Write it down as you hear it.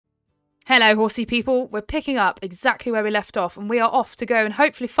Hello, horsey people. We're picking up exactly where we left off, and we are off to go and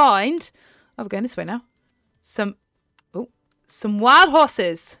hopefully find... Oh, we're going this way now. Some wild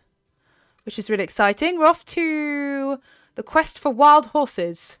horses, which is really exciting. We're off to the quest for wild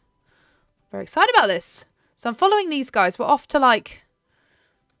horses. Very excited about this. So I'm following these guys. We're off to, like...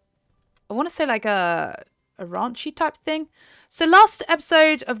 I want to say, like, a ranchy type thing. So last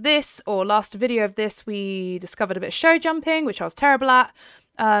episode of this, or last video of this, we discovered a bit of show jumping, which I was terrible at.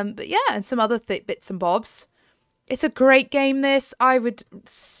 But yeah, and some other bits and bobs. It's a great game, this. I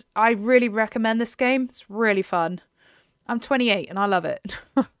really recommend this game. It's really fun. I'm 28 and I love it.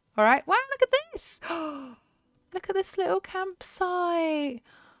 All right. Wow, look at this. Look at this little campsite.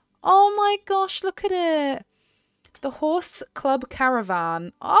 Oh my gosh, look at it. The Horse Club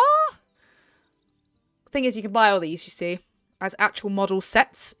Caravan. Oh! Thing is, you can buy all these, you see, as actual model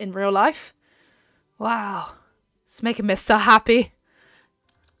sets in real life. Wow. It's making me so happy.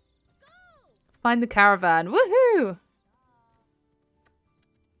 Find the caravan. Woohoo!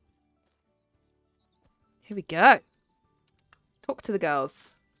 Here we go. Talk to the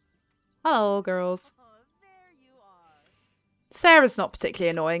girls. Hello, girls. Oh, there you are. Sarah's not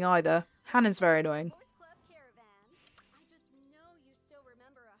particularly annoying either. Hannah's very annoying. Horse Club Caravan. I just know you still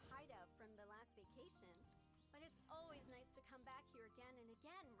remember a hideout from the last vacation, but it's always nice to come back here again and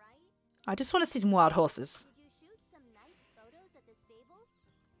again, right? I just want to see some wild horses. Did you shoot some nice photos at the stables?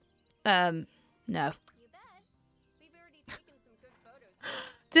 No. You bet. We've already taken some good photos.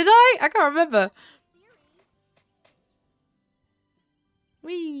 Did I? I can't remember.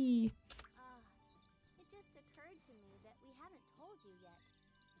 Whee! It just occurred to me that we haven't told you yet.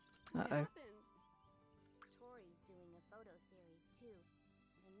 Uh-oh. Tori's doing a photo series too,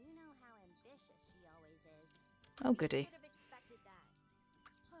 and you know how ambitious she always is. Oh, goody. Should have expected that.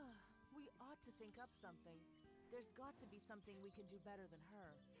 We ought to think up something. There's got to be something we can do better than her.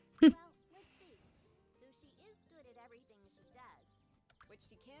 Well, let's see. Though she is good at everything she does. What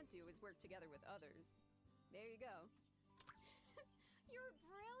she can't do is work together with others. There you go. You're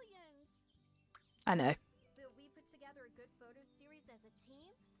brilliant! I know. Will we put together a good photo series as a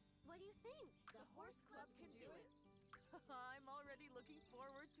team? What do you think? The Horse Club can do it. I'm already looking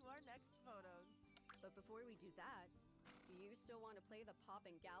forward to our next photos. But before we do that, do you still want to play the pop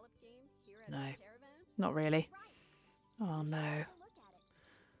and gallop game here at No. the caravan? Not really. Right. Oh, no. Have a look at it.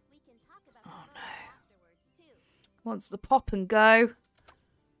 We can talk about the photos afterwards too. Wants the pop and go.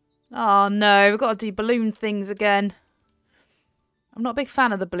 Oh, no. We've got to do balloon things again. I'm not a big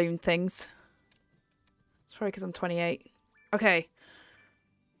fan of the balloon things. It's probably because I'm 28. Okay.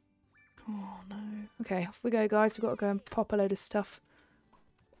 Oh, no. Okay, off we go, guys. We've got to go and pop a load of stuff.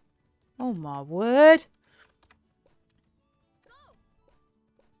 Oh, my word.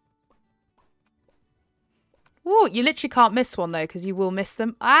 Ooh, you literally can't miss one, though, because you will miss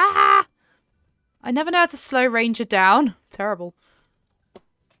them. Ah! I never know how to slow Ranger down. Terrible.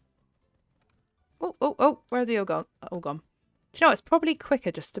 Oh, oh, oh. Where are they all gone? All gone. Do you know, it's probably quicker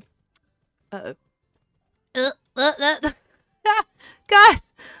just to... Uh-oh.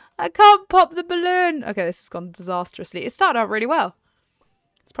 Guys, I can't pop the balloon. Okay, this has gone disastrously. It started out really well.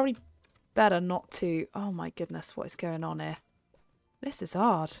 It's probably better not to... Oh, my goodness. What is going on here? This is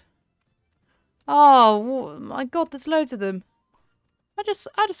hard. Oh, my God. There's loads of them. I just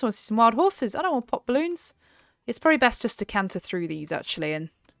want to see some wild horses. I don't want to pop balloons. It's probably best just to canter through these, actually, and...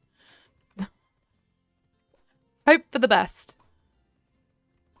 hope for the best.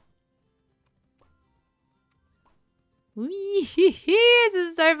 Wee this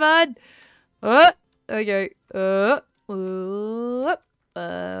is so fun. Okay. Whoop,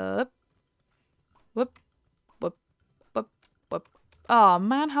 whoop, whoop, whoop. Oh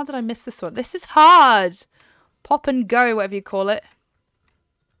man, how did I miss this one? This is hard. Pop and go, whatever you call it.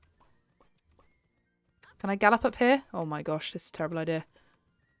 Can I gallop up here? Oh my gosh, this is a terrible idea.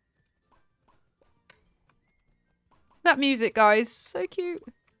 That music, guys. So cute.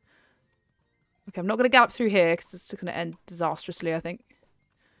 Okay, I'm not going to gallop through here because it's going to end disastrously, I think.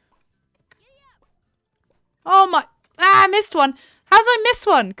 Oh my... Ah, I missed one. How did I miss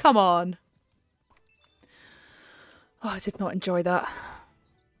one? Come on. Oh, I did not enjoy that.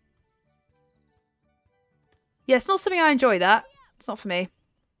 Yeah, it's not something I enjoy, that. It's not for me.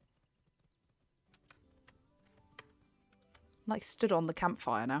 I'm like stood on the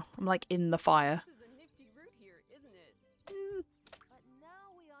campfire now. I'm like in the fire. This is a nifty route here, isn't it? But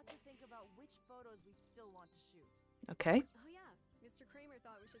now we ought to think about which photos we still want to shoot. Okay. Oh yeah, Mr. Kramer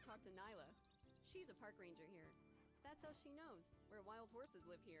thought we should talk to Nyla. She's a park ranger here. That's how she knows where wild horses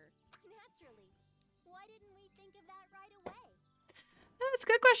live here. Naturally. Why didn't we think of that right away? That's a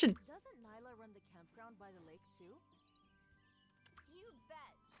good question. Doesn't Nyla run the campground by the lake too? You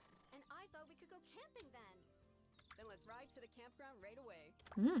bet. And I camping then. Then let's ride to the campground right away.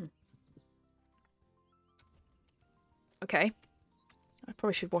 Hmm. Okay. I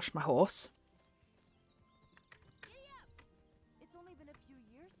probably should wash my horse. It's only been a few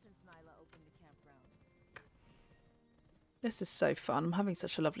years since Nyla opened the campground. This is so fun. I'm having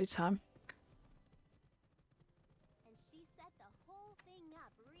such a lovely time. And she set the whole thing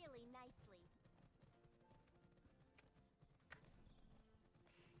up really nicely.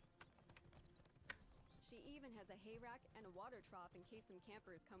 She even has a hay rack and a water trough in case some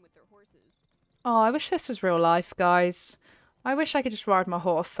campers come with their horses. Oh, I wish this was real life, guys. I wish I could just ride my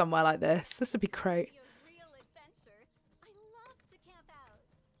horse somewhere like this. This would be great. Be a real adventure. I love to camp out.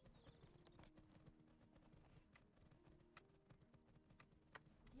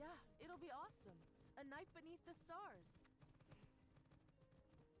 Yeah, it'll be awesome. A night beneath the stars.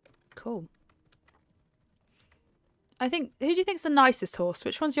 Cool. I think, who do you think's the nicest horse?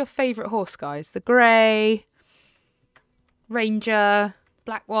 Which one's your favourite horse, guys? The grey, Ranger,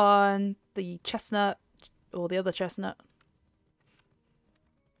 black one, the chestnut, or the other chestnut?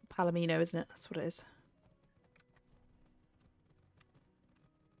 Palomino, isn't it? That's what it is.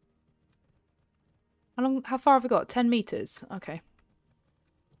 How far have we got? 10 meters. Okay.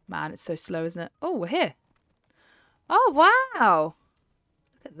 Man, it's so slow, isn't it? Oh, we're here. Oh, wow.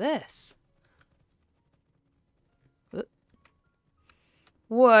 Look at this.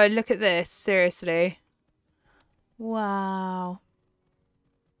 Whoa, look at this. Seriously. Wow.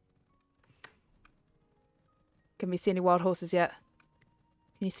 Can we see any wild horses yet?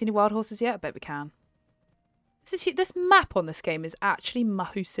 Can you see any wild horses yet? I bet we can. This map on this game is actually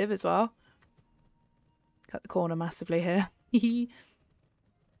massive as well. Cut the corner massively here. It's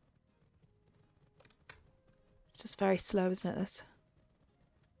just very slow, isn't it, this?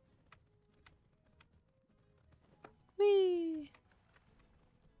 Whee!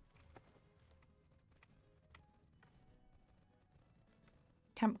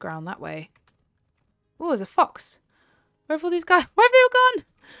 Campground that way. Oh, there's a fox. Where have all these guys? Where have they all gone?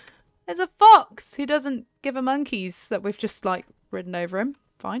 There's a fox who doesn't give a monkeys that we've just, like, ridden over him.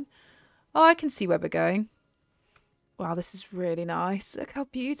 Fine. Oh, I can see where we're going. Wow, this is really nice. Look how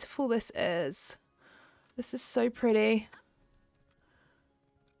beautiful this is. This is so pretty.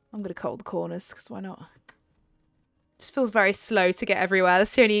 I'm going to cut all the corners, because why not? Just feels very slow to get everywhere.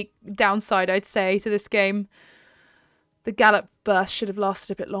 That's the only downside, I'd say, to this game. The gallop burst should have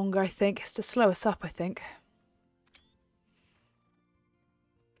lasted a bit longer, I think. It's to slow us up, I think.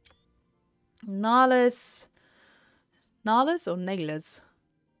 Nalas. Nalas or Nailas?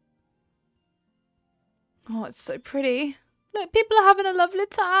 Oh, it's so pretty. Look, people are having a lovely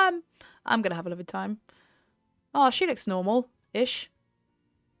time. I'm going to have a lovely time. Oh, she looks normal-ish.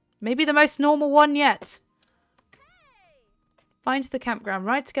 Maybe the most normal one yet. Find the campground.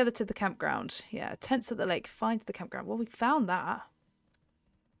 Ride together to the campground. Yeah, tents at the lake. Find the campground. Well, we found that.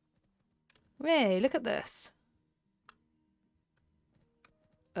 Hey, look at this.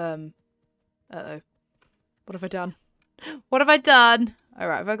 Uh-oh. What have I done? What have I done?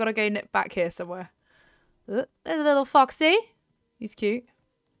 Alright, have I got to go back here somewhere? There's a little foxy. He's cute.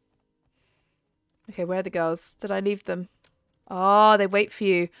 Okay, where are the girls? Did I leave them? Oh, they wait for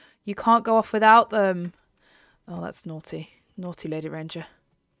you. You can't go off without them. Oh, that's naughty. Naughty Lady Ranger.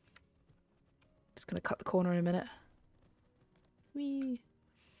 Just going to cut the corner in a minute. Whee.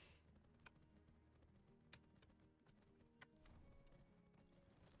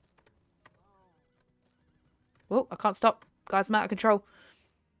 Oh, I can't stop. Guys, I'm out of control.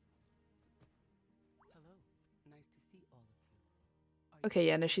 Hello. Nice to see all of you. Okay,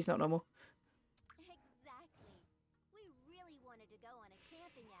 yeah, no, she's not normal. Exactly. We really wanted to go on a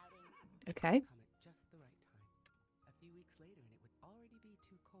camping outing. Okay. Come at just the right time. A few weeks later and it would already be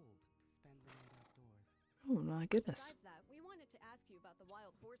too cold to spend the night outdoors. Oh, my goodness. Besides that, we wanted to ask you about the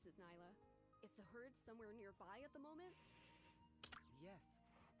wild horses, Nyla. Is the herd somewhere nearby at the moment? Yes.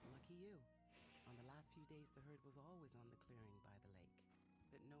 Lucky you. On the last few days, the herd was always on the clearing by the lake.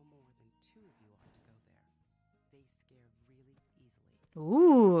 But no more than 2 of you ought to go there. They scare really easily.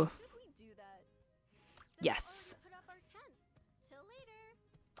 Ooh. Should we do that? Then Yes. we'll put up our tents. Till later.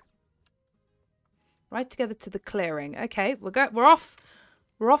 Ride together to the clearing. Okay, we're off.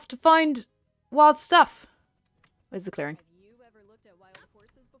 We're off to find wild stuff. Where's the clearing? Have you ever looked at wild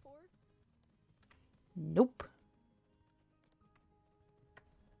horses before? Nope.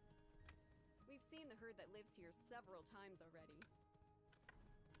 We've seen the herd that lives here several times already.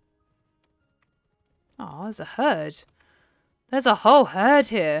 Oh, there's a herd. There's a whole herd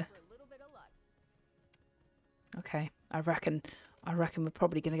here. For a little bit of luck. Okay, I reckon we're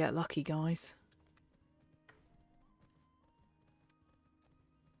probably going to get lucky, guys.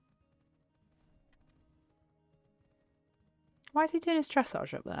 Why is he doing his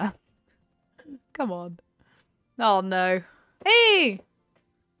dressage up there? Come on. Oh, no. Hey!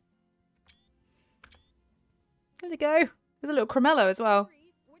 There we go. There's a little Cremello as well.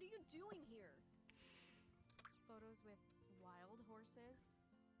 What are you doing here? Photos with wild horses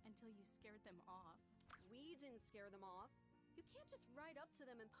until you scared them off. We didn't scare them off. You can't just ride up to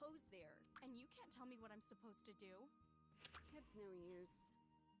them and pose there. And you can't tell me what I'm supposed to do? It's no use.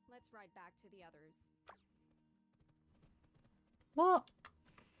 Let's ride back to the others. What?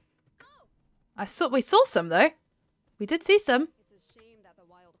 We saw some though. We did see some. It's a shame that the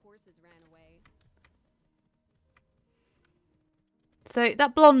wild horses ran away. So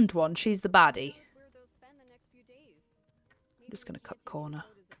that blonde one, she's the baddie. Who knows where they'll spend the next few days? I'm just Maybe gonna we cut can't the take any corner.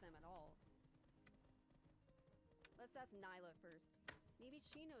 photos of them at all. Let's ask Nyla first. Maybe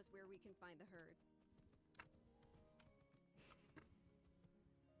she knows where we can find the herd.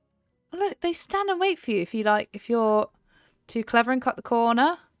 Look, they stand and wait for you if you're too clever and cut the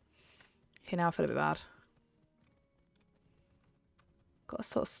corner. Okay, now I feel a bit bad. Got to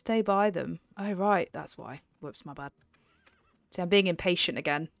sort of stay by them. Oh, right, that's why. Whoops, my bad. See, I'm being impatient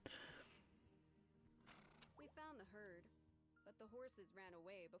again. We found the herd, but the horses ran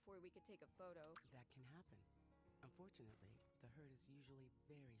away before we could take a photo. That can happen. Unfortunately, the herd is usually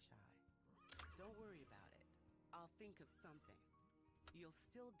very shy. Don't worry about it. I'll think of something. You'll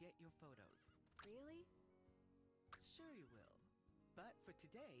still get your photos. Really? Sure you will. But for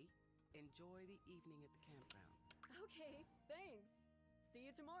today, enjoy the evening at the campground. Okay, thanks. See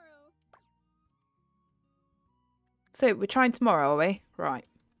you tomorrow. So we're trying tomorrow, are we? Right.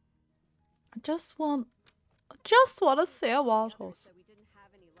 I just want to see a wild The others horse. said we didn't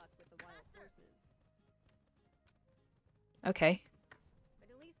have any luck with the wild horses. Okay. But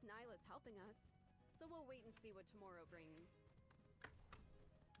at least Nyla's helping us. So we'll wait and see what tomorrow brings.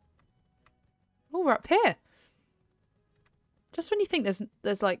 Oh, we're up here. Just when you think there's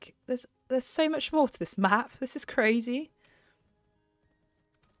so much more to this map. This is crazy.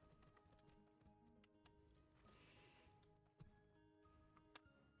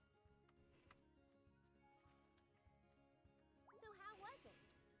 So how was it?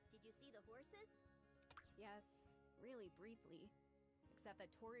 Did you see the horses? Yes, really briefly. Except that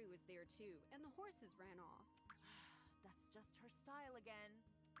Tori was there too, and the horses ran off. That's just her style again.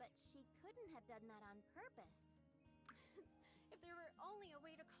 But she couldn't have done that on purpose. If there were only a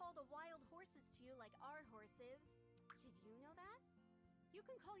way to call the wild horses to you like our horses. Did you know that? You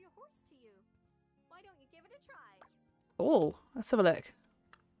can call your horse to you. Why don't you give it a try? Oh, let's have a look.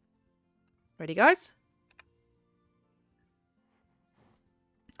 Ready, guys?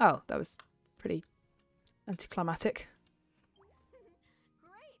 Oh, that was pretty anticlimactic.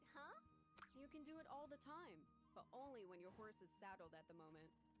 Great, huh? You can do it all the time, but only when your horse is saddled at the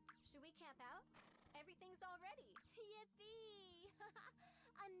moment. Should we camp out? Everything's all ready. Yippee!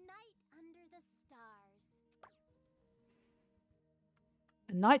 A night under the stars.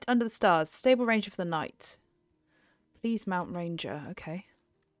 A night under the stars. Stable ranger for the night. Please mount ranger. Okay.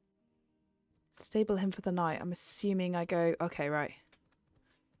 Stable him for the night. I'm assuming I go... Okay, right.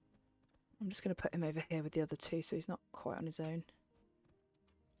 I'm just going to put him over here with the other two so he's not quite on his own.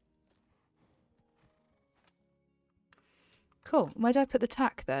 Cool. Where do I put the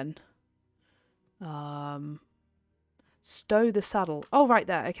tack then? Stow the saddle. Oh, right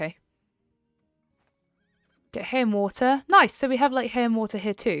there. Okay. Get hay and water. Nice. So we have like hay and water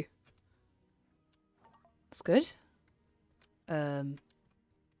here too. That's good. The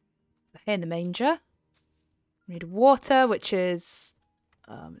hay in the manger. We need water, which is...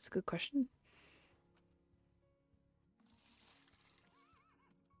 it's a good question.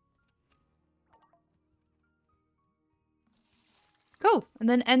 Cool. And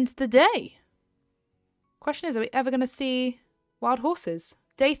then end the day. Question is, are we ever going to see wild horses?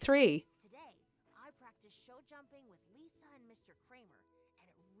 Day 3. Today, I practiced show jumping with Lisa and Mr. Kramer, and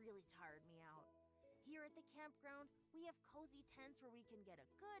it really tired me out. Here at the campground, we have cozy tents where we can get a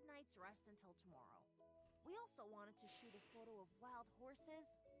good night's rest until tomorrow. We also wanted to shoot a photo of wild horses,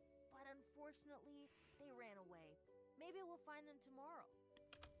 but unfortunately, they ran away. Maybe we'll find them tomorrow.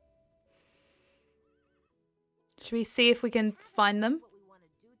 Should we see if we can find them? What we want to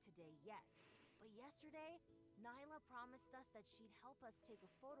do today yet, but yesterday, Nyla promised us that she'd help us take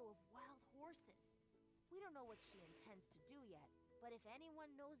a photo of wild horses. We don't know what she intends to do yet, but if anyone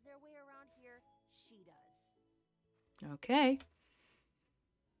knows their way around here, she does. Okay.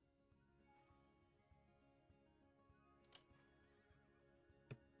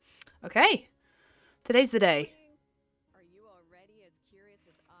 Okay. Today's the day. Are you already as curious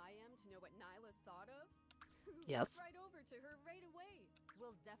as I am to know what Nyla's thought of? Yes. Let's ride over to her right away.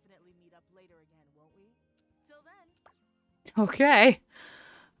 We'll definitely meet up later again, won't we? Till then. Okay.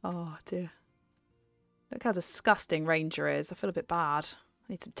 Oh, dear. Look how disgusting Ranger is. I feel a bit bad. I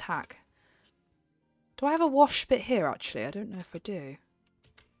need some tack. Do I have a wash bit here, actually? I don't know if I do.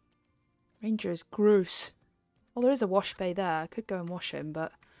 Ranger is gross. Well, there is a wash bay there. I could go and wash him,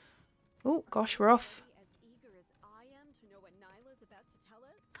 but... Oh, gosh, we're off. As eager as I am to know what Nyla's about to tell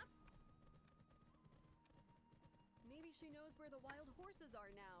us? Maybe she knows where the wild horses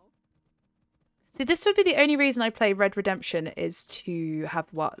are now. See, this would be the only reason I play Red Redemption is to have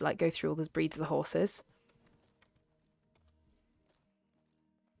what, like, go through all the breeds of the horses.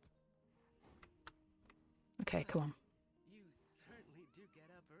 Okay, come on. You certainly do get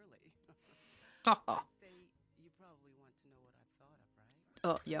up early. Oh, I'd say you probably want to know what I've thought of, right?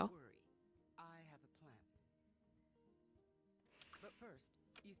 oh, yeah. Don't worry, I have a plan. But first,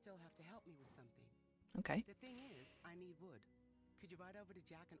 you still have to help me with something. Okay. The thing is, I need wood. Could you ride over to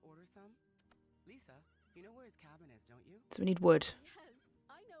Jack and order some? Lisa, you know where his cabin is, don't you? So we need wood. Yes,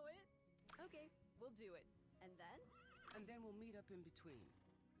 I know it. Okay, we'll do it. And then? And then we'll meet up in between.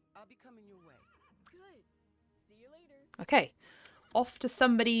 I'll be coming your way. Good. See you later. Okay. Off to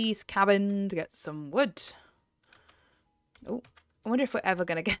somebody's cabin to get some wood. Oh, I wonder if we're ever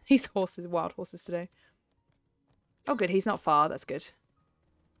going to get these horses, wild horses today. Oh, good. He's not far. That's good.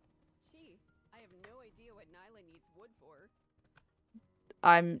 Gee, I have no idea what Nyla needs wood for.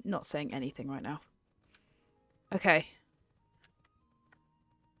 I'm not saying anything right now. Okay.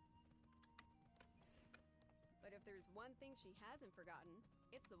 But if there's one thing she hasn't forgotten,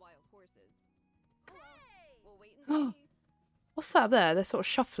 it's the wild horses. Oh well, we'll wait and see. What's that up there? They're sort of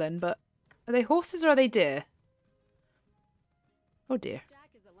shuffling, but are they horses or are they deer? Oh, dear.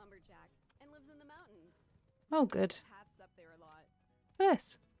 Jack is a lumberjack and lives in the mountains. Oh, good. Paths up there a lot.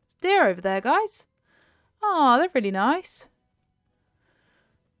 This. It's deer over there, guys. Oh, they're really nice.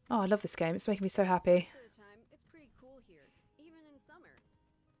 Oh, I love this game. It's making me so happy. Most of the time, it's pretty cool here, even in summer.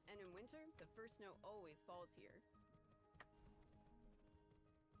 And in winter, the first snow always falls here.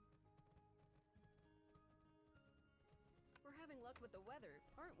 We're having luck with the weather,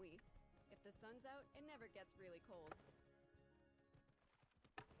 aren't we? If the sun's out, it never gets really cold.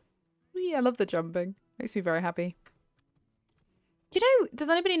 Yeah, I love the jumping. Makes me very happy. You know, does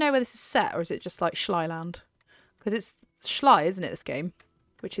anybody know where this is set, or is it just like Schleiland? Because it's Schlei, isn't it, this game?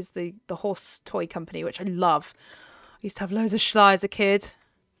 Which is the horse toy company, which I love. I used to have loads of Schlei as a kid.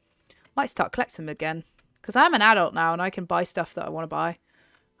 Might start collecting them again. Because I'm an adult now and I can buy stuff that I want to buy.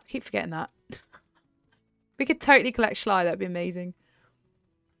 I keep forgetting that. We could totally collect Schlei. That'd be amazing.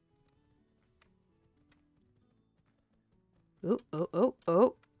 Oh, oh, oh,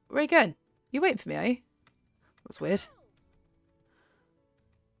 oh. Where are you going? You waiting for me, are you? That's weird.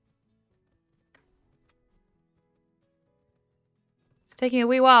 It's taking a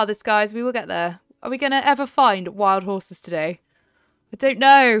wee while, this, guys. We will get there. Are we going to ever find wild horses today? I don't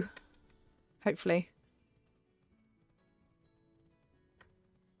know. Hopefully.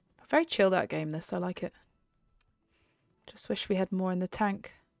 Very chill, that game, this. I like it. Just wish we had more in the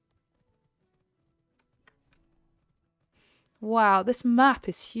tank. Wow, this map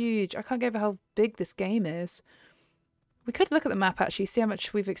is huge. I can't get over how big this game is. We could look at the map, actually, see how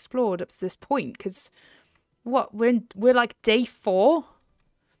much we've explored up to this point, because... What, we're like day 4?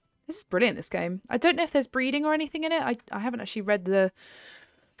 This is brilliant, this game. I don't know if there's breeding or anything in it. I haven't actually read the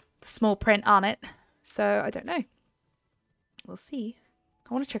small print on it, so I don't know. We'll see.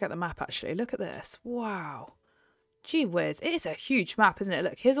 I want to check out the map, actually. Look at this. Wow. Gee whiz. It is a huge map, isn't it?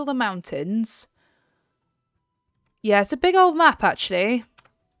 Look, here's all the mountains. Yeah, it's a big old map, actually.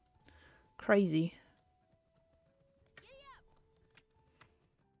 Crazy.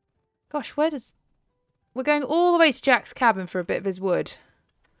 Gosh, where does... We're going all the way to Jack's cabin for a bit of his wood.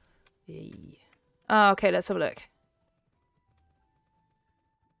 Oh, okay, let's have a look.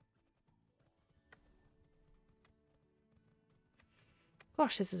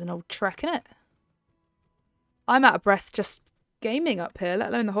 Gosh, this is an old trek, isn't it? I'm out of breath just gaming up here, let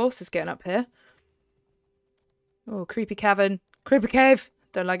alone the horses getting up here. Oh, creepy cavern. Creepy cave.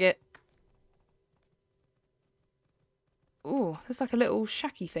 Don't like it. Oh, there's like a little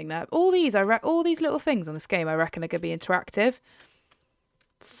shacky thing there. All these little things on this game, I reckon, are going to be interactive.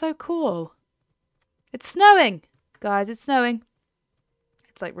 It's so cool. It's snowing, guys. It's snowing.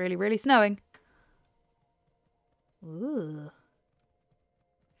 It's like really, really snowing. Ooh.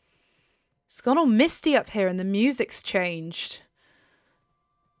 It's gone all misty up here, and the music's changed.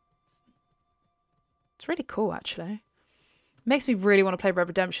 It's really cool, actually. Makes me really want to play Red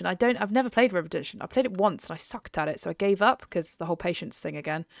Redemption. I've never played Red Redemption. I played it once and I sucked at it, so I gave up because the whole patience thing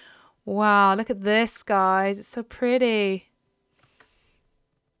again. Wow, look at this, guys. It's so pretty.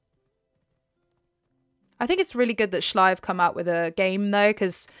 I think it's really good that Schleich have come out with a game though,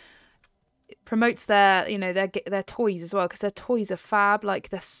 because it promotes their, you know, their toys as well, because their toys are fab. Like,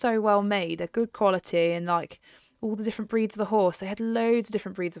 they're so well made, they're good quality, and like all the different breeds of the horse. They had loads of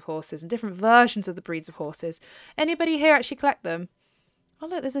different breeds of horses and different versions of the breeds of horses. Anybody here actually collect them? Oh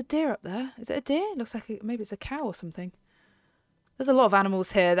look, there's a deer up there. Is it a deer? It looks like maybe it's a cow or something. There's a lot of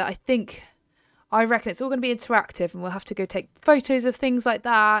animals here that I reckon it's all going to be interactive, and we'll have to go take photos of things like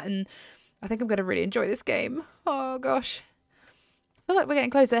that, and I think I'm going to really enjoy this game. Oh gosh. I feel like we're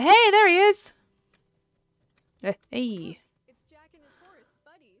getting closer. Hey, there he is. Hey. It's Jack and his horse,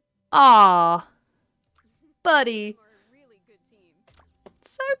 Buddy. Ah, Buddy. Are a really good team.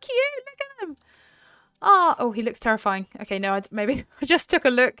 So cute. Look at him. Ah, oh, he looks terrifying. Okay, no, maybe I just took a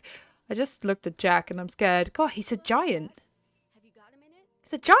look. I just looked at Jack and I'm scared. God, he's a giant. Have you got a minute?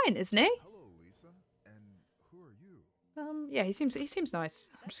 He's a giant, isn't he? Hello, Lisa. And who are you? Yeah, he seems nice.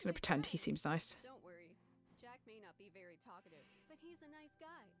 I'm just gonna pretend he seems nice. Don't worry. Jack may not be very talkative, but he's a nice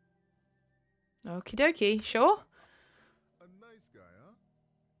guy. Okie dokie, sure. A nice guy,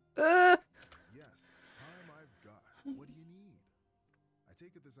 huh? Yes, time I've got. What do you need? I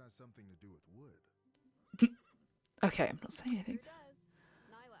take it this has something to do with wood. Okay, I'm not saying anything. Sure does.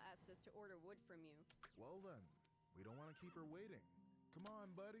 Nyla asked us to order wood from you. Well then, we don't want to keep her waiting. Come on,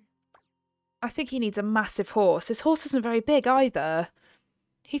 buddy. I think he needs a massive horse. This horse isn't very big either.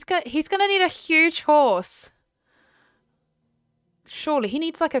 He's gonna need a huge horse. Surely he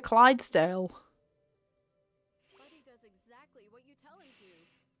needs like a Clydesdale. Buddy does exactly what you tell him to.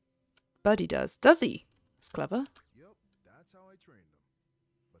 Buddy does. Does he? That's clever. Yep, that's how I trained them.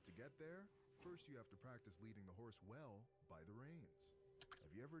 But to get there, first you have to practice leading the horse well by the reins.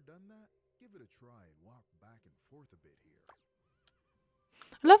 Have you ever done that? Give it a try and walk back and forth a bit here.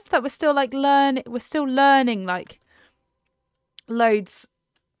 I love that we're still like learning like loads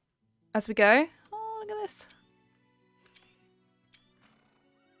as we go. Oh, look at this.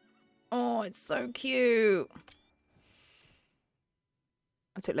 Oh, it's so cute.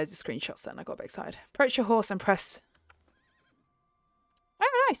 I took loads of screenshots then. I got a bit excited. Approach your horse and press.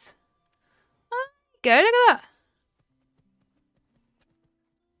 Oh, nice. Go, look at that.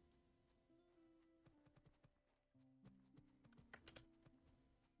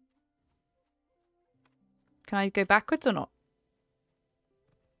 Can I go backwards or not?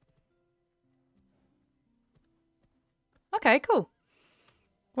 Okay, cool.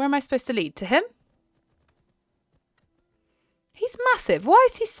 Where am I supposed to lead? To him? He's massive. Why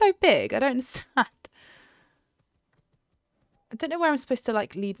is he so big? I don't understand. I don't know where I'm supposed to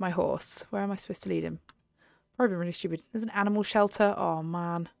like lead my horse. Where am I supposed to lead him? Probably really stupid. There's an animal shelter. Oh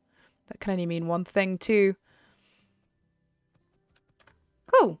man. That can only mean one thing too.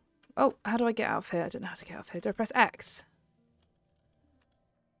 Cool. Oh, how do I get out of here? I don't know how to get out of here. Do I press X?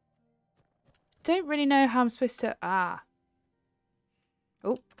 Don't really know how I'm supposed to... Ah.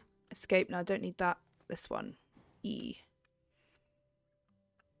 Oh, escape. No, I don't need that. This one. E.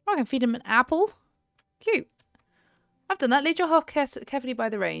 Oh, I can feed him an apple. Cute. I've done that. Lead your horse carefully by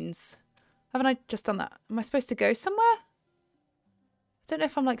the reins. Haven't I just done that? Am I supposed to go somewhere? I don't know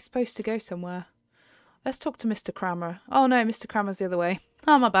if I'm like supposed to go somewhere. Let's talk to Mr. Crammer. Oh no, Mr. Crammer's the other way.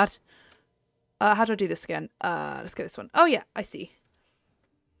 Oh, my bad. How do I do this again? Let's get this one. Oh yeah, I see.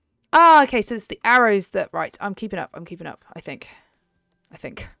 Ah, okay, so it's the arrows that... Right, I'm keeping up. I think.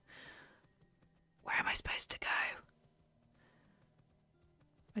 Where am I supposed to go?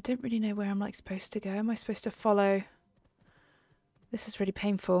 I don't really know where I'm like supposed to go. Am I supposed to follow? This is really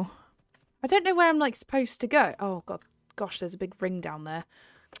painful. I don't know where I'm like supposed to go. Oh god, gosh, there's a big ring down there.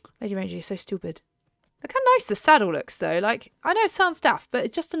 Lady Ranger, you're so stupid. Look how nice the saddle looks though. Like, I know it sounds daft, but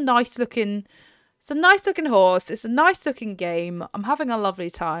it's just a nice looking... It's a nice looking horse. It's a nice looking game. I'm having a lovely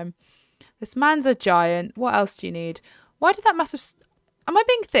time. This man's a giant. What else do you need? Why did that massive... Am I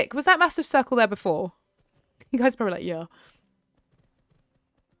being thick? Was that massive circle there before? You guys are probably like, yeah. Are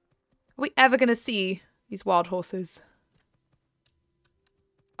we ever going to see these wild horses?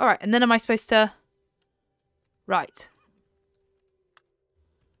 Alright, and then am I supposed to... Right.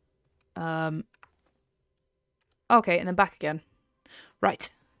 Okay, and then back again.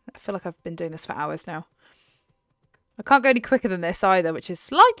 Right. I feel like I've been doing this for hours now. I can't go any quicker than this either, which is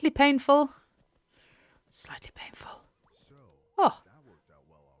slightly painful. Slightly painful. So, Oh. that worked out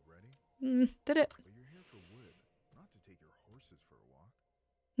well already. Did it? But you're here for wood, not to take your horses for a walk.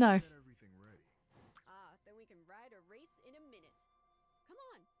 No. Get everything ready. Ah, then we can ride a race in a minute. Come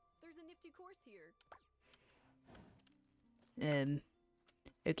on, there's a nifty course here.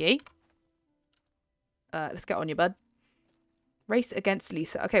 Okay. Let's get on you, bud. Race against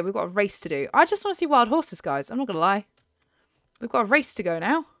Lisa. Okay, we've got a race to do. I just want to see wild horses, guys. I'm not going to lie. We've got a race to go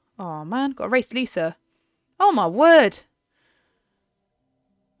now. Oh, man. Got to race Lisa. Oh my word.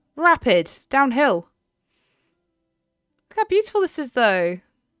 Rapid. It's downhill. Look how beautiful this is though.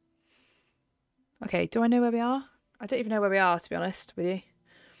 Okay, do I know where we are? I don't even know where we are, to be honest with you.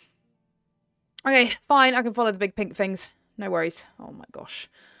 Okay, fine. I can follow the big pink things. No worries. Oh my gosh.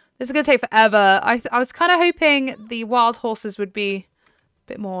 This is going to take forever. I was kind of hoping the wild horses would be a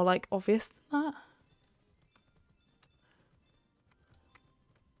bit more, like, obvious than that.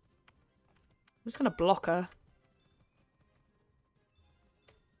 I'm just going to block her.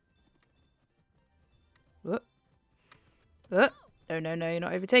 Whoop. Whoop. No, no, no. You're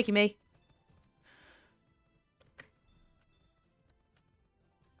not overtaking me.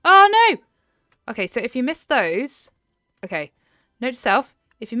 Oh, no! Okay, so if you miss those... Okay, note to self.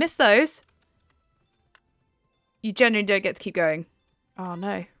 If you miss those, you generally don't get to keep going. Oh,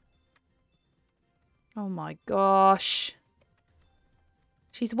 no. Oh, my gosh.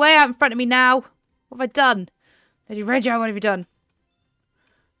 She's way out in front of me now. What have I done? LadyRangerGamer, what have you done?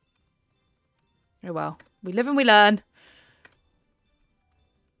 Oh, well. We live and we learn.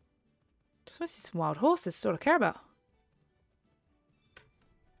 Just want to see some wild horses. That's all I care about.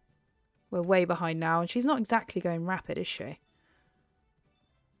 We're way behind now, and she's not exactly going rapid, is she?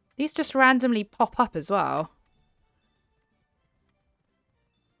 These just randomly pop up as well.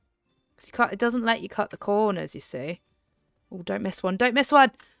 You can't, it doesn't let you cut the corners, you see. Oh, don't miss one. Don't miss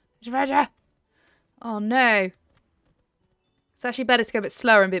one. Oh, no. It's actually better to go a bit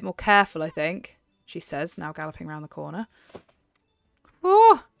slower and a bit more careful, I think. She says, now galloping around the corner.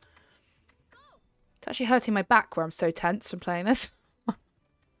 Oh! It's actually hurting my back where I'm so tense from playing this.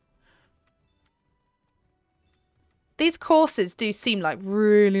 These courses do seem like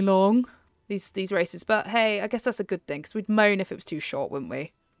really long, these races. But hey, I guess that's a good thing, because we'd moan if it was too short, wouldn't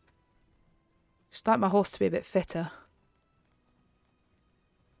we? Just like my horse to be a bit fitter.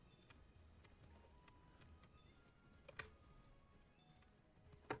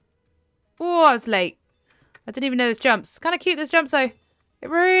 Oh, I was late. I didn't even know there's jumps. Kind of cute, there's jumps though. It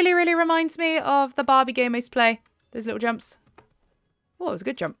really, really reminds me of the Barbie game I used to play. Those little jumps. Oh, it was a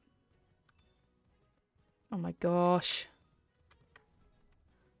good jump. Oh my gosh.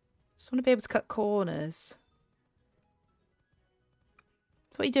 Just want to be able to cut corners.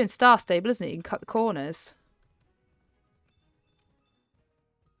 That's what you do in Star Stable, isn't it? You can cut the corners.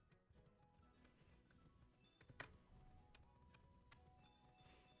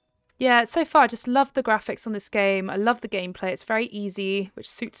 Yeah, so far I just love the graphics on this game. I love the gameplay. It's very easy, which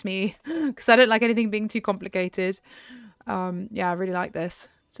suits me because I don't like anything being too complicated. Yeah, I really like this.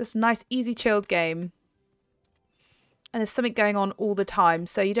 It's just a nice, easy, chilled game. And there's something going on all the time.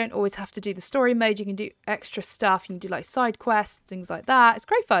 So you don't always have to do the story mode. You can do extra stuff. You can do like side quests, things like that. It's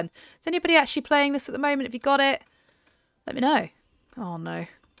great fun. Is anybody actually playing this at the moment? Have you got it? Let me know. Oh, no.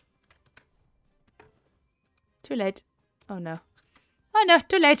 Too late. Oh, no. Oh, no.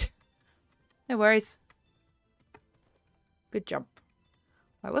 Too late. No worries. Good jump.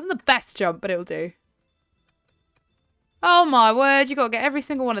 Well, it wasn't the best jump, but it'll do. Oh, my word. You've got to get every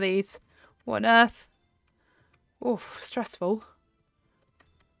single one of these. What on earth? Oof, stressful.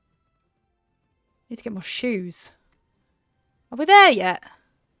 Need to get more shoes. Are we there yet?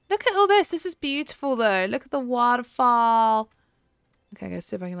 Look at all this. This is beautiful, though. Look at the waterfall. Okay, I'm going to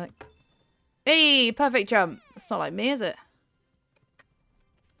see if I can, like... Hey, perfect jump. It's not like me, is it?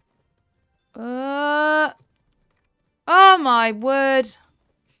 Oh, my word.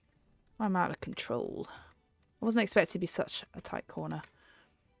 I'm out of control. I wasn't expecting to be such a tight corner.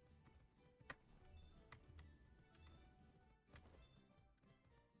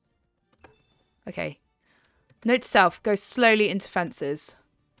 Okay. Note to self, go slowly into fences.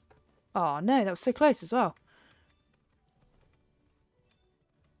 Oh, no, that was so close as well.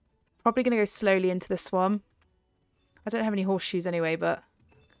 Probably going to go slowly into this one. I don't have any horseshoes anyway, but...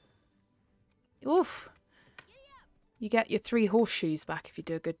 Oof. You get your 3 horseshoes back if you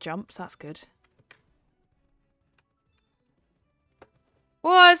do a good jump, so that's good.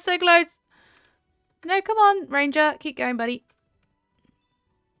 Oh, it's so close. No, come on, Ranger. Keep going, buddy.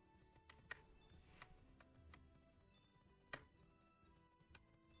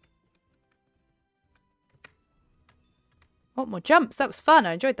 Oh, more jumps. That was fun.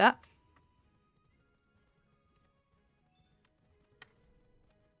 I enjoyed that.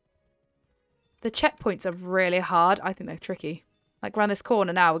 The checkpoints are really hard. I think they're tricky. Like around this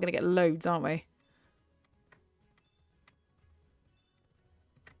corner now, we're going to get loads, aren't we?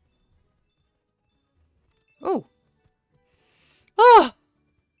 Oh. Oh!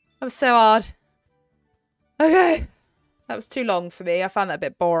 That was so hard. Okay. That was too long for me. I found that a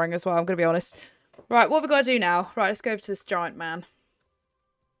bit boring as well, I'm going to be honest. Right, what have we got to do now? Right, let's go over to this giant man.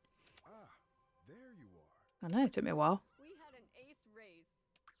 Ah, there you are. I know, it took me a while. We had an ace race.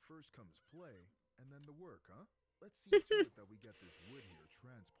 First comes play, and then the work, huh? Let's see to it that we get this wood here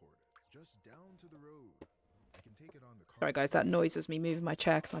transported just down to the road. I can take it on the car. Sorry guys, that noise was me moving my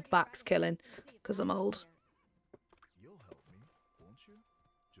chair because my back's killing because I'm old. You'll help me, won't you?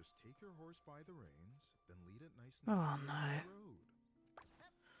 Just take your horse by the reins, then lead it nice and Oh easy no. down the road.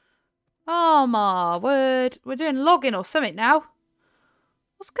 Oh my word. We're doing logging or something now.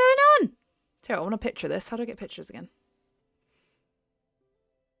 What's going on? Tell you what, I want a picture of this. How do I get pictures again?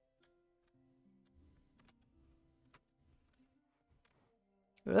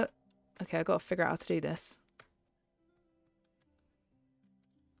 Okay, I've got to figure out how to do this.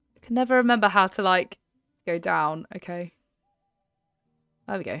 I can never remember how to, like, go down. Okay.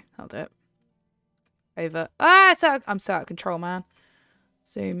 There we go. I'll do it. Over. Ah, I'm so out of control, man.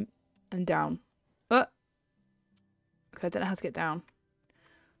 Zoom and down. Okay, I don't know how to get down.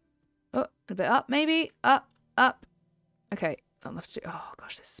 A bit up, maybe. Up. Okay. I'll have to do... Oh,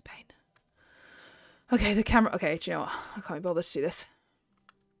 gosh, this is pain. Okay, the camera... Okay, do you know what? I can't be bothered to do this.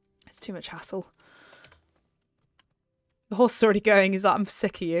 It's too much hassle. The horse is already going. He's like, I'm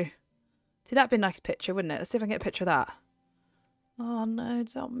sick of you. See, that'd be a nice picture, wouldn't it? Let's see if I can get a picture of that. Oh, no.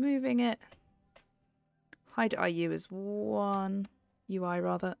 It's not moving it. Hide IU is 1. UI,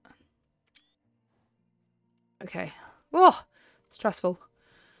 rather. Okay. Oh, stressful.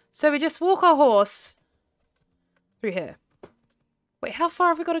 So we just walk our horse through here. Wait, how far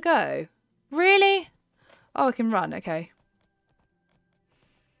have we got to go? Really? Oh, I can run. Okay.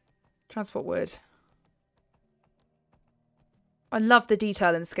 Transport wood. I love the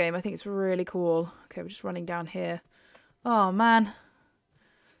detail in this game. I think it's really cool. Okay, we're just running down here. Oh, man.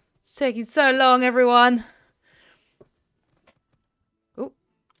 It's taking so long, everyone. Oh.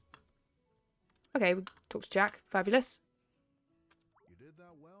 Okay, we talked to Jack. Fabulous. You did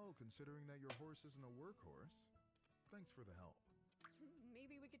that well, considering that your horse isn't a workhorse. Thanks for the help.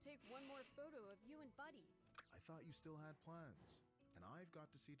 Maybe we could take one more photo of you and Buddy. I thought you still had plans, and I've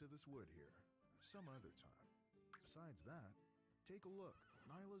got to see to this wood here some other time. Besides that, take a look.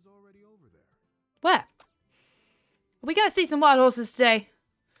 Nyla's already over there. Where? Are we going to see some wild horses today?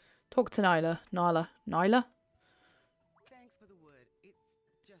 Talk to Nyla. Nyla? Thanks for the wood. It's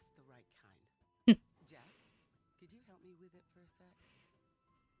just the right kind. Jack, could you help me with it for a sec?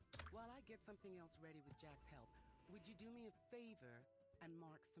 While I get something else ready with Jack's help, would you do me a favor and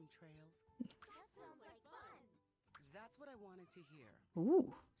mark some trails? That sounds like fun. That's what I wanted to hear.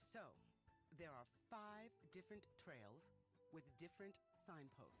 Ooh. So, there are 5 different trails with different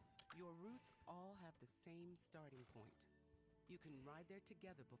signposts. Your routes all have the same starting point. You can ride there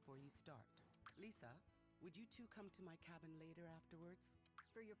together before you start. Lisa, would you two come to my cabin later afterwards?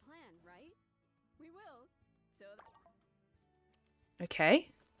 For your plan, right? We will. So Okay.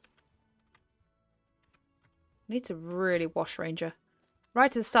 Need to really wash Ranger.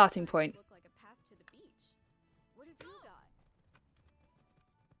 Right to the starting point. look like a path to the beach. What have you got?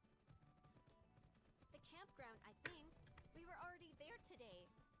 The campground, I think. We were already there today.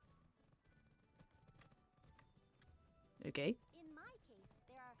 Okay. In my case,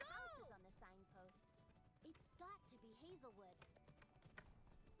 there are houses on the signpost. It's got to be Hazelwood.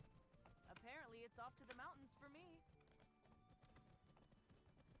 Apparently, it's off to the mountains for me.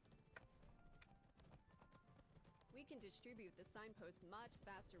 We can distribute the signpost much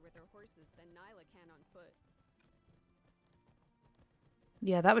faster with our horses than Nyla can on foot.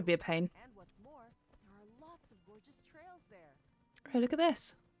 Yeah, that would be a pain. And what's more, there are lots of gorgeous trails there. Oh, look at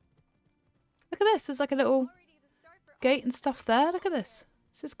this. Look at this. There's like a little Already the start for gate and stuff there. Look at this.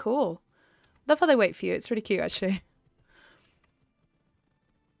 This is cool. Love how they wait for you. It's really cute, actually.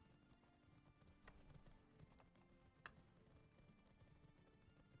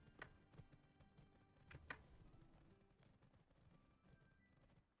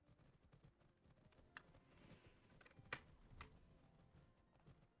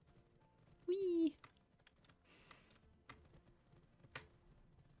 Whee!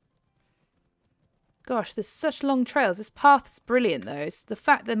 Gosh, there's such long trails. This path's brilliant, though. It's the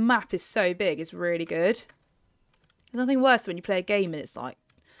fact the map is so big is really good. There's nothing worse when you play a game and it's like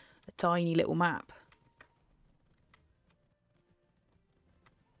a tiny little map.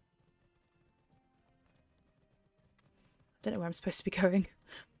 I don't know where I'm supposed to be going.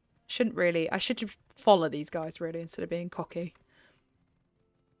 Shouldn't really. I should just follow these guys, really, instead of being cocky.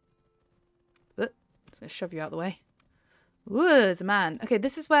 But I'm just going to shove you out the way. Ooh, there's a man. Okay,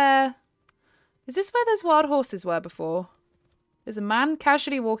 this is where... Is this where those wild horses were before? There's a man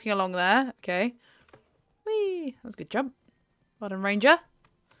casually walking along there. Okay. Whee! That was a good jump. Well done, Ranger.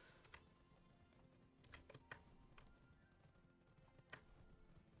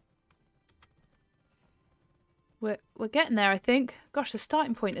 We're getting there, I think. Gosh, the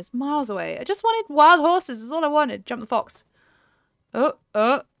starting point is miles away. I just wanted wild horses. Is all I wanted. Jump the fox. Oh,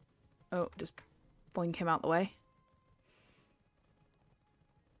 just boink him out the way.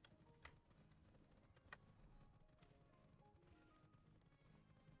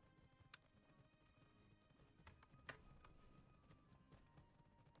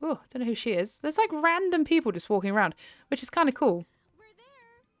 Oh, I don't know who she is. There's like random people just walking around, which is kind of cool. We're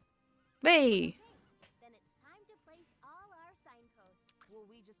there. Hey! Then it's time to place all our signposts. Will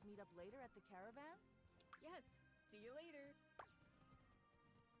we just meet up later at the caravan? Yes. See you later.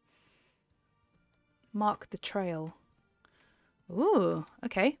 Mark the trail. Ooh,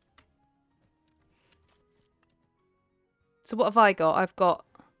 okay. So what have I got? I've got...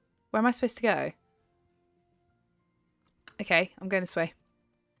 Where am I supposed to go? Okay, I'm going this way.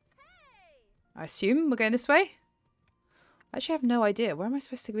 I assume we're going this way? I actually have no idea. Where am I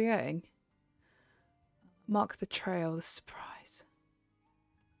supposed to be going? Mark the trail, the surprise.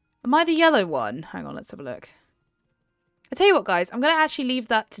 Am I the yellow one? Hang on, let's have a look. I tell you what, guys, I'm going to actually leave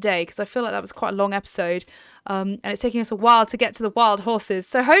that today because I feel like that was quite a long episode. And it's taking us a while to get to the wild horses.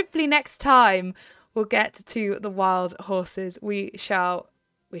 So hopefully next time we'll get to the wild horses. We shall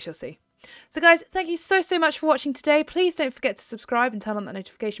see. So guys, thank you so much for watching today. Please don't forget to subscribe and turn on that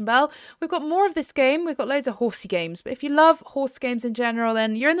notification bell. We've got more of this game. We've got loads of horsey games. But if you love horse games in general,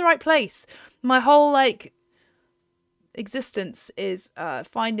 then you're in the right place. My whole existence is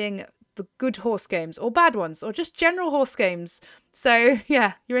finding the good horse games or bad ones or just general horse games. So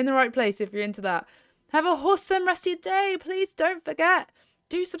yeah, you're in the right place if you're into that. Have a horsome rest of your day. Please don't forget.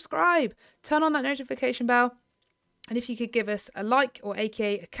 Do subscribe. Turn on that notification bell. And if you could give us a like or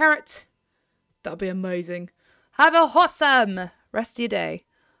aka a carrot, that would be amazing. Have a horsome rest of your day.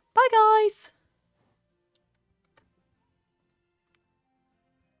 Bye, guys.